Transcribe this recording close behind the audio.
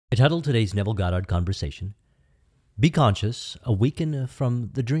I titled today's Neville Goddard conversation, Be Conscious, Awaken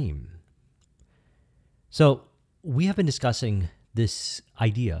from the Dream. So we have been discussing this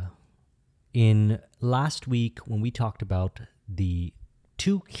idea in last week when we talked about the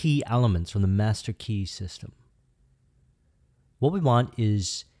two key elements from the master key system. What we want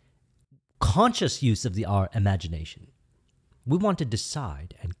is conscious use of our imagination. We want to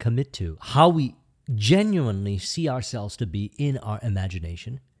decide and commit to how we genuinely see ourselves to be in our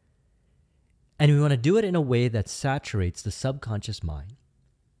imagination. And we want to do it in a way that saturates the subconscious mind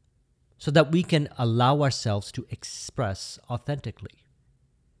so that we can allow ourselves to express authentically.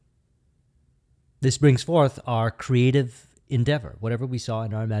 This brings forth our creative endeavor, whatever we saw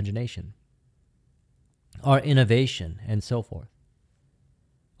in our imagination, our innovation, and so forth.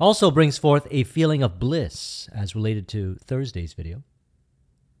 Also brings forth a feeling of bliss as related to Thursday's video.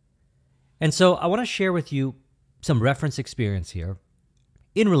 And so I want to share with you some reference experience here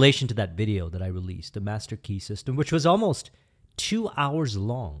in relation to that video that I released, the Master Key System, which was almost 2 hours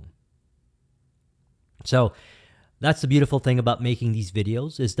long. So that's the beautiful thing about making these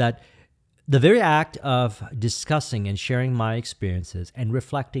videos, is that the very act of discussing and sharing my experiences and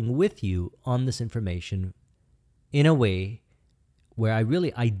reflecting with you on this information in a way where I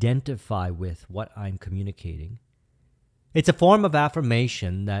really identify with what I'm communicating, it's a form of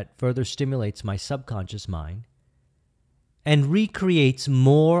affirmation that further stimulates my subconscious mind and recreates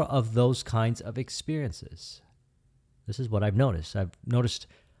more of those kinds of experiences. This is what I've noticed. I've noticed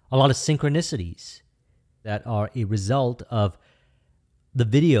a lot of synchronicities that are a result of the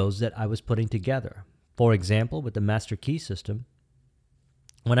videos that I was putting together. For example, with the Master Key System,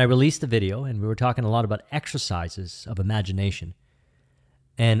 when I released the video, and we were talking a lot about exercises of imagination,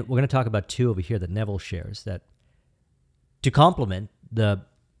 and we're going to talk about two over here that Neville shares that to complement the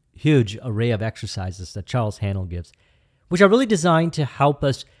huge array of exercises that Charles Haanel gives, which are really designed to help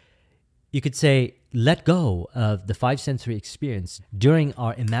us, you could say, let go of the five sensory experience during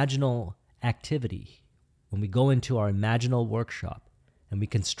our imaginal activity, when we go into our imaginal workshop and we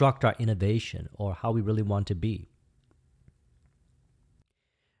construct our innovation or how we really want to be.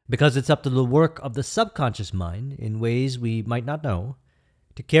 Because it's up to the work of the subconscious mind in ways we might not know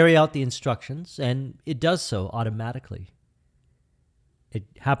to carry out the instructions, and it does so automatically. It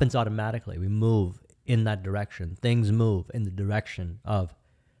happens automatically. We move in that direction. Things move in the direction of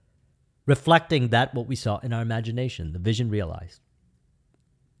reflecting that what we saw in our imagination, the vision realized.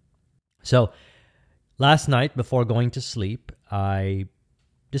 So last night before going to sleep, I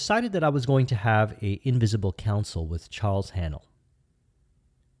decided that I was going to have an invisible council with Charles Haanel.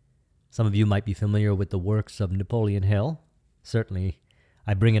 Some of you might be familiar with the works of Napoleon Hill. Certainly,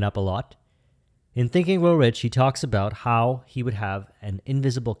 I bring it up a lot. In Think and Grow Rich, he talks about how he would have an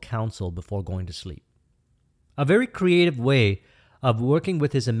invisible council before going to sleep. A very creative way of working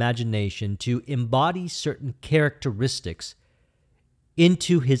with his imagination to embody certain characteristics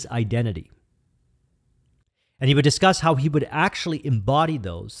into his identity. And he would discuss how he would actually embody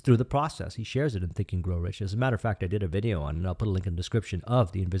those through the process. He shares it in Think and Grow Rich. As a matter of fact, I did a video on it, and I'll put a link in the description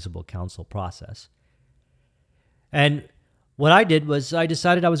of the Invisible Council process. And what I did was I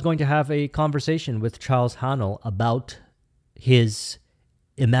decided I was going to have a conversation with Charles Haanel about his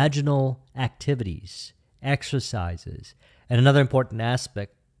imaginal activities, exercises, and another important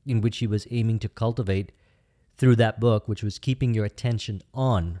aspect in which he was aiming to cultivate through that book, which was keeping your attention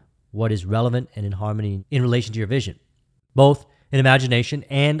on what is relevant and in harmony in relation to your vision, both in imagination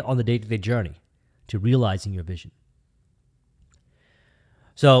and on the day-to-day journey to realizing your vision.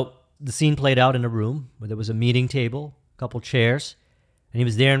 So the scene played out in a room where there was a meeting table, a couple chairs, and he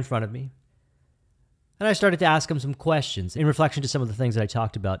was there in front of me. And I started to ask him some questions in reflection to some of the things that I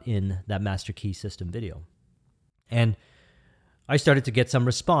talked about in that Master Key System video. And I started to get some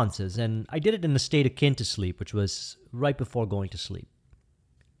responses, and I did it in a state akin to sleep, which was right before going to sleep.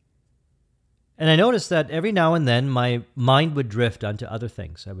 And I noticed that every now and then my mind would drift onto other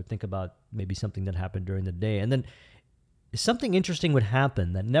things. I would think about maybe something that happened during the day, and then something interesting would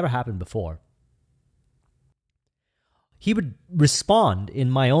happen that never happened before. He would respond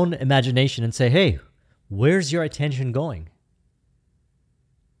in my own imagination and say, "Hey, where's your attention going?"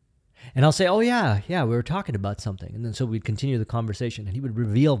 And I'll say, "Oh, yeah, we were talking about something." And then so we'd continue the conversation, and he would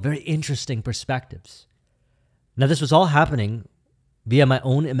reveal very interesting perspectives. Now, this was all happening via my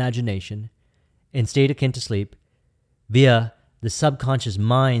own imagination in state akin to sleep, via the subconscious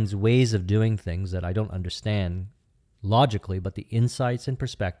mind's ways of doing things that I don't understand logically, but the insights and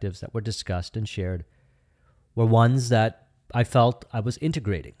perspectives that were discussed and shared were ones that I felt I was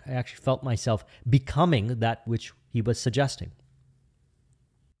integrating. I actually felt myself becoming that which he was suggesting.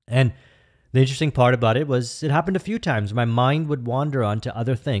 And The interesting part about it was it happened a few times. My mind would wander onto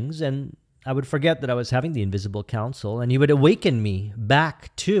other things, and I would forget that I was having the invisible counsel, and he would awaken me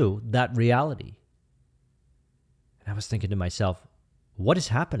back to that reality. And I was thinking to myself, what is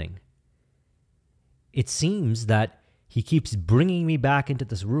happening? It seems that he keeps bringing me back into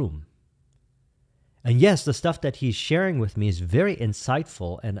this room. And yes, the stuff that he's sharing with me is very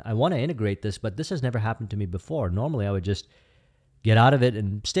insightful, and I want to integrate this, but this has never happened to me before. Normally, I would just get out of it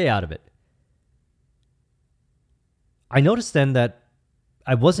and stay out of it. I noticed then that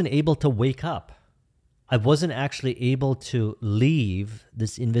I wasn't able to wake up. I wasn't actually able to leave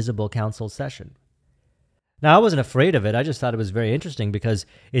this invisible counsel session. Now, I wasn't afraid of it. I just thought it was very interesting because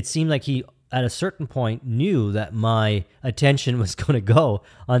it seemed like he, at a certain point, knew that my attention was going to go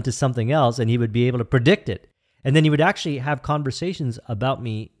onto something else, and he would be able to predict it. And then he would actually have conversations about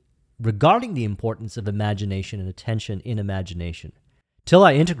me regarding the importance of imagination and attention in imagination, till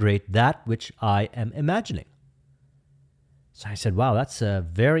I integrate that which I am imagining. So I said, wow, that's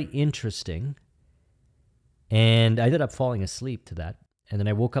very interesting. And I ended up falling asleep to that. And then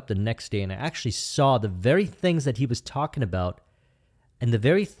I woke up the next day and I actually saw the very things that he was talking about and the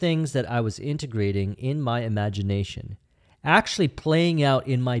very things that I was integrating in my imagination actually playing out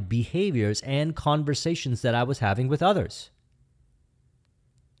in my behaviors and conversations that I was having with others.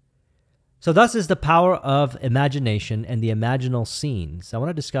 So thus is the power of imagination and the imaginal scenes. I want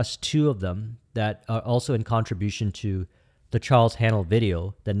to discuss two of them that are also in contribution to the Charles Hannell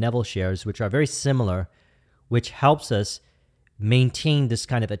video that Neville shares, which are very similar, which helps us maintain this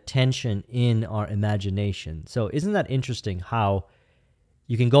kind of attention in our imagination. So isn't that interesting how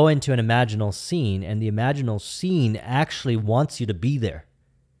you can go into an imaginal scene and the imaginal scene actually wants you to be there?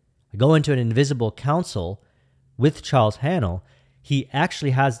 I go into an invisible counsel with Charles Hannell. He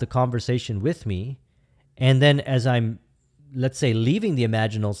actually has the conversation with me, and then as I'm, let's say, leaving the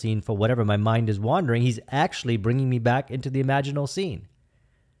imaginal scene for whatever my mind is wandering, he's actually bringing me back into the imaginal scene.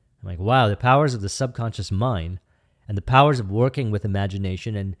 I'm like, wow, the powers of the subconscious mind and the powers of working with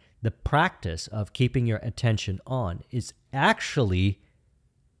imagination and the practice of keeping your attention on is actually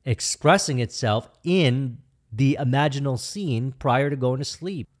expressing itself in the imaginal scene prior to going to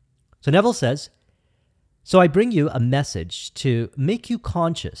sleep. So Neville says, so I bring you a message to make you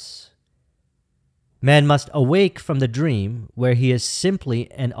conscious. Man must awake from the dream where he is simply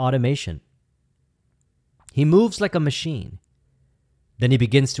an automation. He moves like a machine. Then he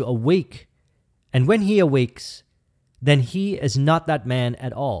begins to awake, and when he awakes, then he is not that man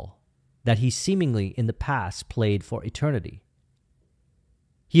at all that he seemingly in the past played for eternity.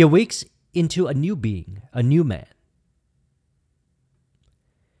 He awakes into a new being, a new man.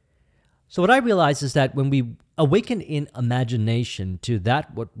 So what I realize is that when we awaken in imagination to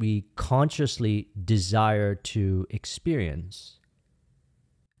that what we consciously desire to experience,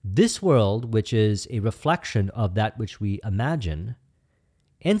 this world, which is a reflection of that which we imagine,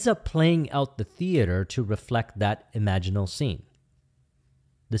 ends up playing out the theater to reflect that imaginal scene.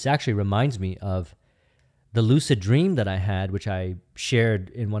 This actually reminds me of the lucid dream that I had, which I shared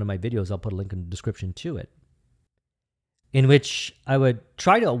in one of my videos. I'll put a link in the description to it, in which I would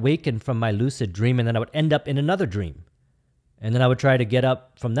try to awaken from my lucid dream, and then I would end up in another dream. And then I would try to get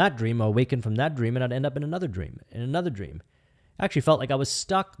up from that dream or awaken from that dream, and I'd end up in another dream, in another dream. I actually felt like I was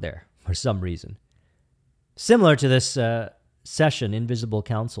stuck there for some reason. Similar to this session, Invisible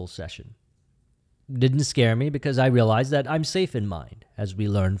Counsel session. Didn't scare me because I realized that I'm safe in mind, as we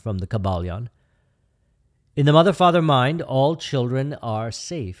learned from the Kabbalion. In the Mother-Father mind, all children are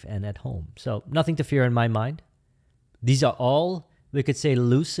safe and at home. So nothing to fear in my mind. These are all, we could say,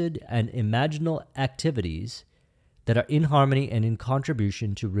 lucid and imaginal activities that are in harmony and in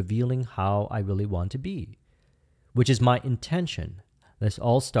contribution to revealing how I really want to be, which is my intention. This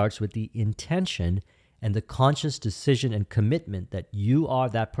all starts with the intention and the conscious decision and commitment that you are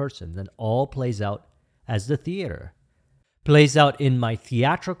that person. Then all plays out as the theater. Plays out in my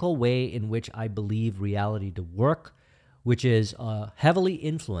theatrical way in which I believe reality to work, which is heavily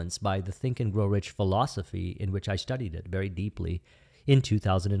influenced by the Think and Grow Rich philosophy in which I studied it very deeply in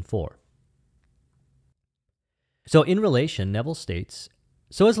 2004. So in relation, Neville states,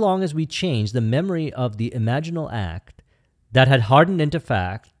 so as long as we change the memory of the imaginal act that had hardened into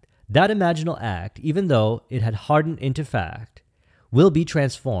fact, that imaginal act, even though it had hardened into fact, will be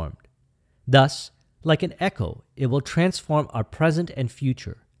transformed. Thus, like an echo, it will transform our present and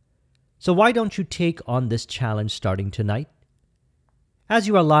future. So why don't you take on this challenge starting tonight? As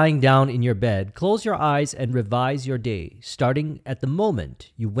you are lying down in your bed, close your eyes and revise your day, starting at the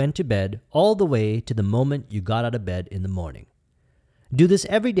moment you went to bed all the way to the moment you got out of bed in the morning. Do this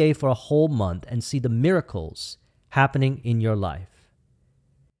every day for a whole month and see the miracles happening in your life.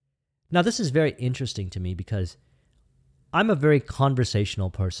 Now, this is very interesting to me because I'm a very conversational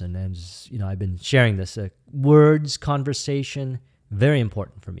person, and I've been sharing this. Words, conversation, very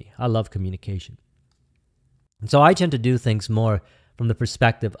important for me. I love communication. And so I tend to do things more from the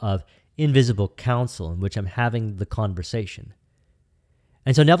perspective of invisible counsel, in which I'm having the conversation.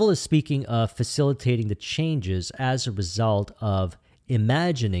 And so Neville is speaking of facilitating the changes as a result of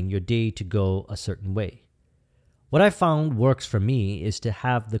imagining your day to go a certain way. What I found works for me is to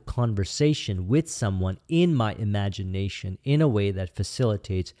have the conversation with someone in my imagination in a way that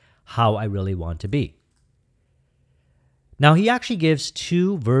facilitates how I really want to be. Now, he actually gives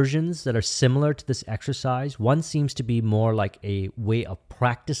two versions that are similar to this exercise. One seems to be more like a way of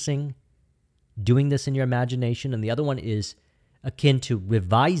practicing doing this in your imagination, and the other one is akin to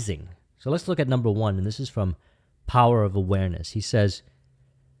revising. So let's look at number one, and this is from Power of Awareness. He says,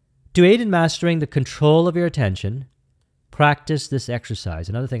 to aid in mastering the control of your attention, practice this exercise.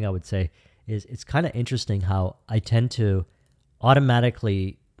 Another thing I would say is it's kind of interesting how I tend to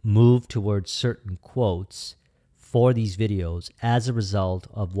automatically move towards certain quotes for these videos as a result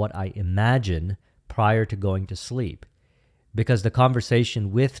of what I imagine prior to going to sleep. Because the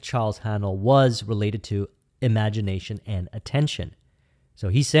conversation with Charles Haanel was related to imagination and attention. So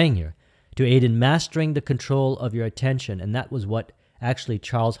he's saying here, to aid in mastering the control of your attention, and that was what actually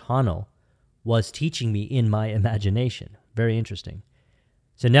Charles Haanel was teaching me in my imagination. Very interesting.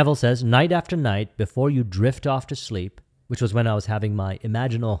 So Neville says, night after night, before you drift off to sleep, which was when I was having my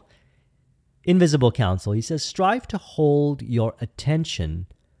invisible counsel, he says, strive to hold your attention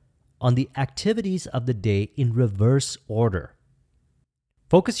on the activities of the day in reverse order.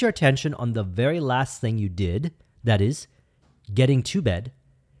 Focus your attention on the very last thing you did, that is, getting to bed,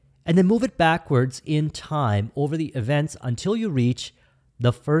 and then move it backwards in time over the events until you reach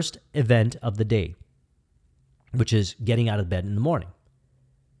the first event of the day, which is getting out of bed in the morning.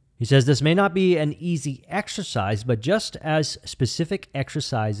 He says this may not be an easy exercise, but just as specific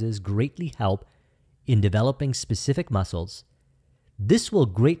exercises greatly help in developing specific muscles, this will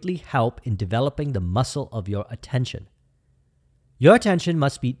greatly help in developing the muscle of your attention. Your attention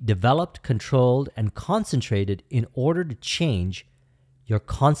must be developed, controlled, and concentrated in order to change your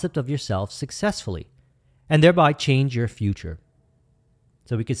concept of yourself successfully, and thereby change your future.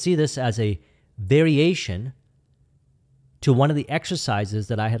 So we could see this as a variation to one of the exercises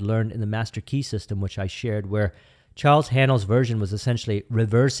that I had learned in the Master Key system, which I shared, where Charles Haanel's version was essentially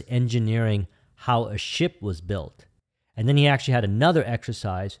reverse engineering how a ship was built. And then he actually had another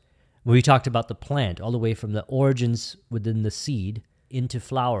exercise where he talked about the plant, all the way from the origins within the seed into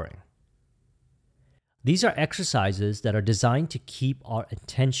flowering. These are exercises that are designed to keep our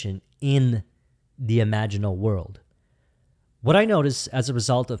attention in the imaginal world. What I notice as a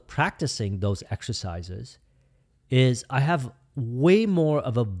result of practicing those exercises is I have way more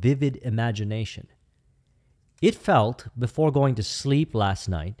of a vivid imagination. It felt, before going to sleep last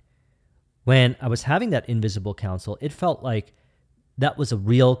night, when I was having that invisible counsel, it felt like that was a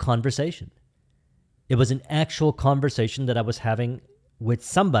real conversation. It was an actual conversation that I was having with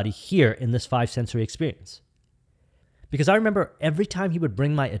somebody here in this five sensory experience. Because I remember every time he would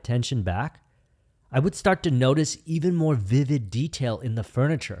bring my attention back, I would start to notice even more vivid detail in the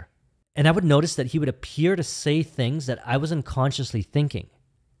furniture. And I would notice that he would appear to say things that I was unconsciously thinking,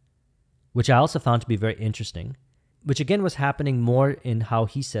 which I also found to be very interesting, which again was happening more in how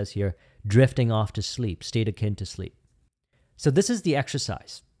he says here, drifting off to sleep, state akin to sleep. So this is the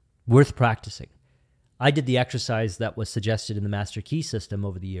exercise, worth practicing. I did the exercise that was suggested in the Master Key system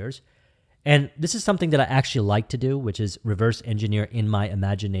over the years, and this is something that I actually like to do, which is reverse engineer in my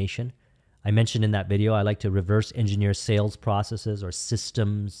imagination. I mentioned in that video, I like to reverse engineer sales processes or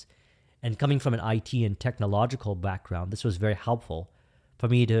systems. And coming from an IT and technological background, this was very helpful for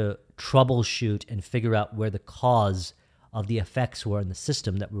me to troubleshoot and figure out where the cause of the effects were in the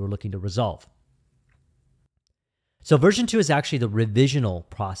system that we were looking to resolve. So version 2 is actually the revisional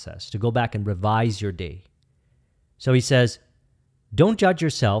process, to go back and revise your day. So he says, don't judge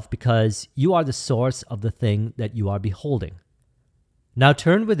yourself because you are the source of the thing that you are beholding. Now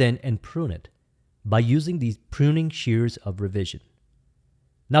turn within and prune it by using these pruning shears of revision.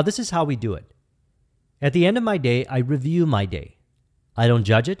 Now, this is how we do it. At the end of my day, I review my day. I don't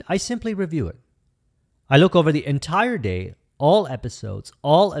judge it, I simply review it. I look over the entire day, all episodes,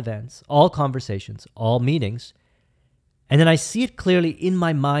 all events, all conversations, all meetings, and then I see it clearly in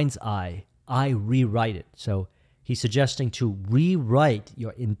my mind's eye. I rewrite it. So he's suggesting to rewrite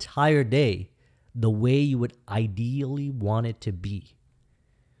your entire day the way you would ideally want it to be,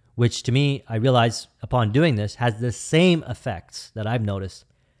 which to me, I realize upon doing this, has the same effects that I've noticed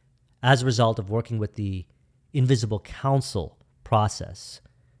as a result of working with the invisible counsel process,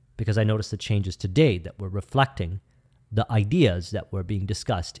 because I noticed the changes today that were reflecting the ideas that were being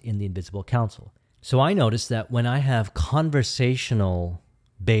discussed in the Invisible Council. So I noticed that when I have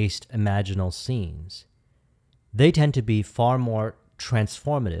conversational-based imaginal scenes, they tend to be far more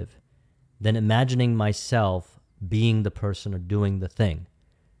transformative than imagining myself being the person or doing the thing.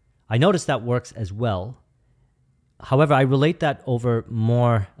 I notice that works as well. However, I relate that over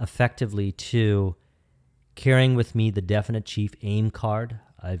more effectively to carrying with me the definite chief aim card.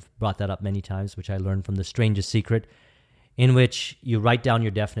 I've brought that up many times, which I learned from The Strangest Secret, in which you write down your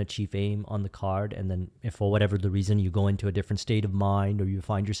definite chief aim on the card, and then if for whatever the reason you go into a different state of mind or you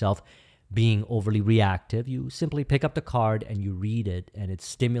find yourself being overly reactive, you simply pick up the card and you read it, and it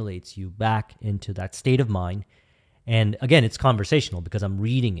stimulates you back into that state of mind. And again, it's conversational because I'm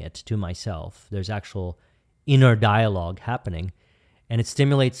reading it to myself. There's actual inner dialogue happening, and it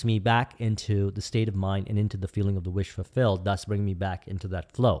stimulates me back into the state of mind and into the feeling of the wish fulfilled, thus bringing me back into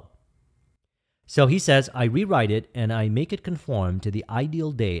that flow. So he says, I rewrite it and I make it conform to the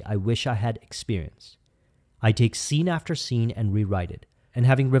ideal day I wish I had experienced. I take scene after scene and rewrite it. And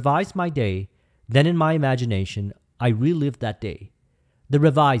having revised my day, then in my imagination, I relive that day, the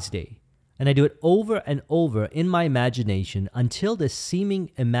revised day, and I do it over and over in my imagination until this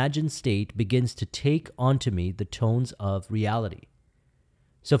seeming imagined state begins to take onto me the tones of reality.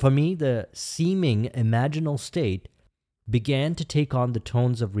 So for me, the seeming imaginal state began to take on the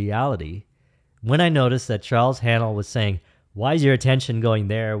tones of reality when I noticed that Charles Hannell was saying, why is your attention going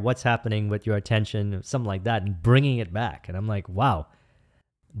there? What's happening with your attention? Something like that, and bringing it back. And I'm like, wow,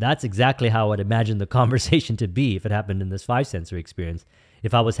 that's exactly how I'd imagine the conversation to be if it happened in this five sensory experience.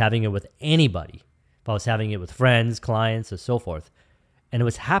 If I was having it with anybody, if I was having it with friends, clients, or so forth, and it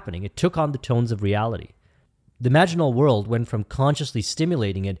was happening, it took on the tones of reality. The imaginal world went from consciously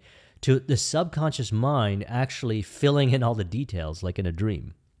stimulating it to the subconscious mind actually filling in all the details like in a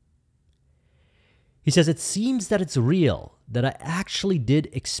dream. He says, it seems that it's real, that I actually did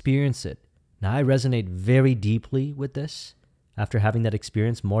experience it. Now, I resonate very deeply with this after having that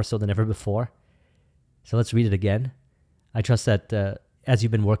experience more so than ever before. So let's read it again. I trust that as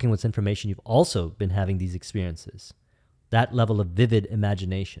you've been working with this information, you've also been having these experiences, that level of vivid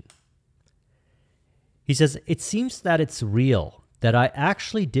imagination. He says, it seems that it's real, that I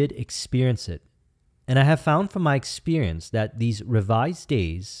actually did experience it. And I have found from my experience that these revised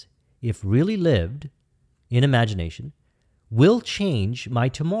days, if really lived in imagination, will change my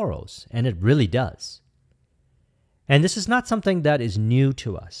tomorrows, and it really does. And this is not something that is new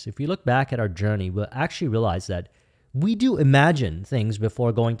to us. If we look back at our journey, we'll actually realize that we do imagine things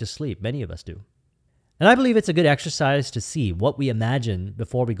before going to sleep. Many of us do. And I believe it's a good exercise to see what we imagine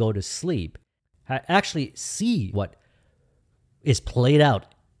before we go to sleep, actually see what is played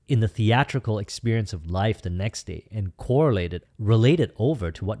out in the theatrical experience of life the next day and correlate it, relate it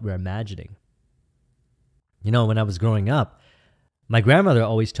over to what we're imagining. You know, when I was growing up, my grandmother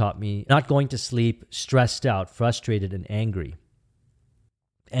always taught me not going to sleep stressed out, frustrated, and angry.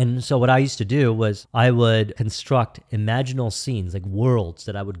 And so what I used to do was I would construct imaginal scenes, like worlds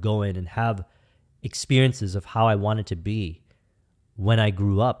that I would go in and have experiences of how I wanted to be when I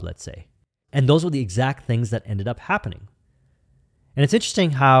grew up, let's say. And those were the exact things that ended up happening. And it's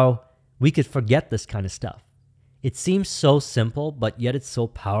interesting how we could forget this kind of stuff. It seems so simple, but yet it's so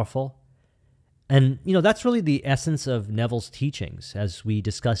powerful. And, you know, that's really the essence of Neville's teachings, as we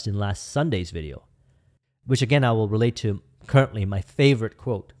discussed in last Sunday's video, which again I will relate to currently my favorite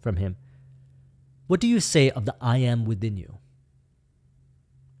quote from him. What do you say of the I am within you?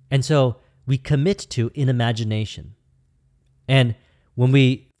 And so we commit to in imagination. And when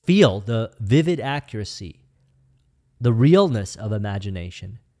we feel the vivid accuracy, the realness of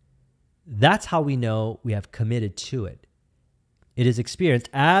imagination, that's how we know we have committed to it. It is experienced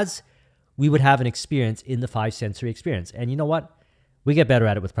as we would have an experience in the five sensory experience. And you know what? We get better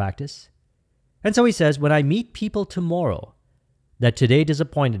at it with practice. And so he says, when I meet people tomorrow that today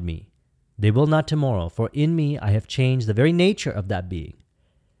disappointed me, they will not tomorrow, for in me I have changed the very nature of that being.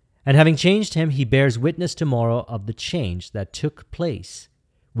 And having changed him, he bears witness tomorrow of the change that took place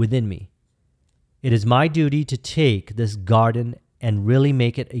within me. It is my duty to take this garden and really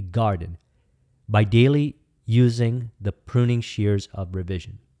make it a garden by daily using the pruning shears of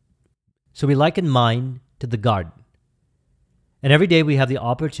revision. So we liken mind to the garden. And every day we have the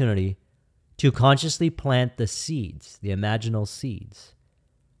opportunity to consciously plant the seeds, the imaginal seeds,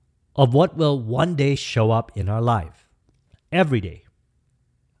 of what will one day show up in our life. Every day.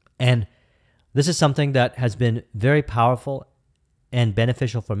 And this is something that has been very powerful and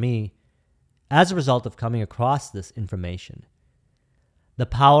beneficial for me as a result of coming across this information. The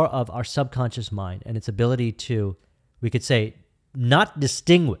power of our subconscious mind and its ability to, we could say, not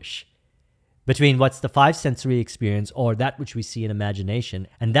distinguish between what's the five sensory experience or that which we see in imagination.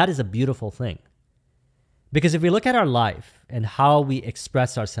 And that is a beautiful thing. Because if we look at our life and how we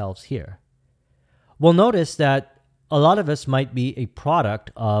express ourselves here, we'll notice that a lot of us might be a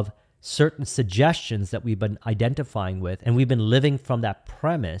product of certain suggestions that we've been identifying with, and we've been living from that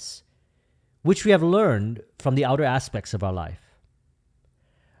premise, which we have learned from the outer aspects of our life.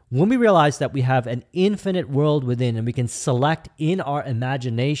 When we realize that we have an infinite world within and we can select in our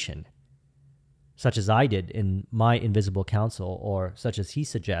imagination, such as I did in my invisible counsel, or such as he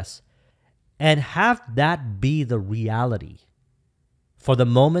suggests, and have that be the reality for the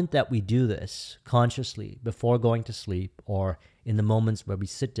moment that we do this consciously before going to sleep, or in the moments where we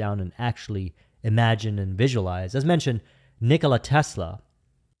sit down and actually imagine and visualize. As mentioned, Nikola Tesla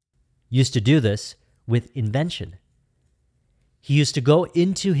used to do this with invention. He used to go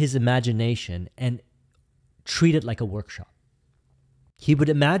into his imagination and treat it like a workshop. He would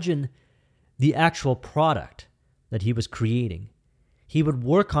imagine the actual product that he was creating. He would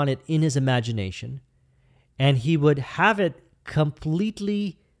work on it in his imagination, and he would have it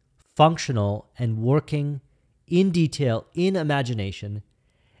completely functional and working in detail in imagination.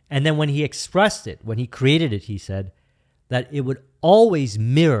 And then when he expressed it, when he created it, he said that it would always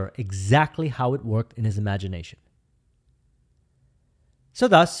mirror exactly how it worked in his imagination. So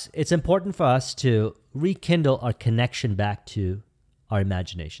thus, it's important for us to rekindle our connection back to our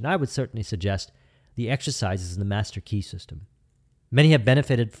imagination. I would certainly suggest the exercises in the Master Key system. Many have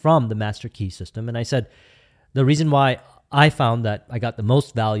benefited from the Master Key system, and I said the reason why I found that I got the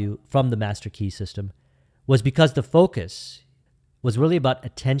most value from the Master Key system was because the focus was really about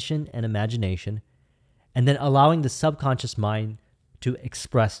attention and imagination, and then allowing the subconscious mind to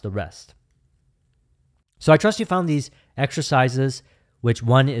express the rest. So I trust you found these exercises, which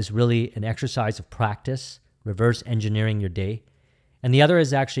one is really an exercise of practice, reverse engineering your day, and the other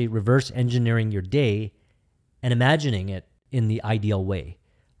is actually reverse engineering your day and imagining it in the ideal way.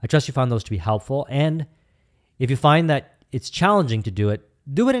 I trust you found those to be helpful, and if you find that it's challenging to do it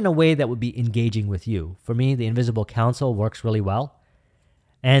in a way that would be engaging with you. For me, the Invisible Counsel works really well,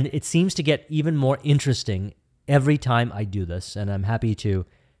 and it seems to get even more interesting every time I do this, and I'm happy to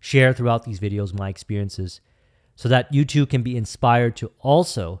share throughout these videos my experiences so that you too can be inspired to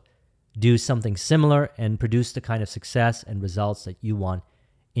also do something similar and produce the kind of success and results that you want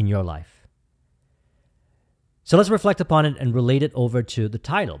in your life. So let's reflect upon it and relate it over to the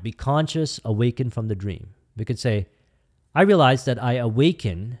title, Be Conscious, Awaken from the Dream. We could say, I realize that I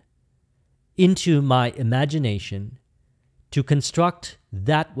awaken into my imagination to construct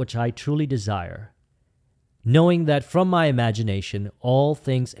that which I truly desire, knowing that from my imagination all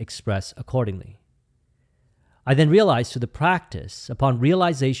things express accordingly. I then realize through the practice, upon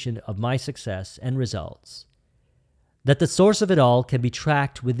realization of my success and results, that the source of it all can be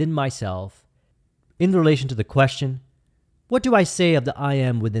tracked within myself in relation to the question, what do I say of the I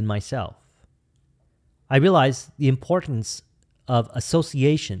am within myself? I realize the importance of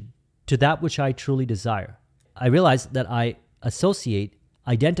association to that which I truly desire. I realize that I associate,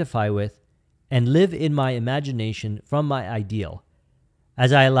 identify with, and live in my imagination from my ideal,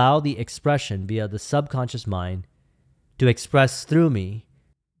 as I allow the expression via the subconscious mind to express through me,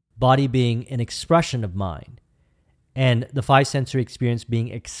 body being an expression of mind, and the five sensory experience being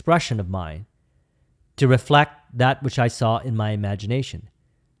expression of mind, to reflect that which I saw in my imagination,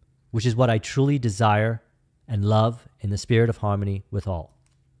 which is what I truly desire and love in the spirit of harmony with all.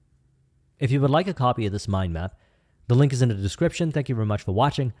 If you would like a copy of this mind map, the link is in the description. Thank you very much for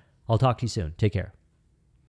watching. I'll talk to you soon. Take care.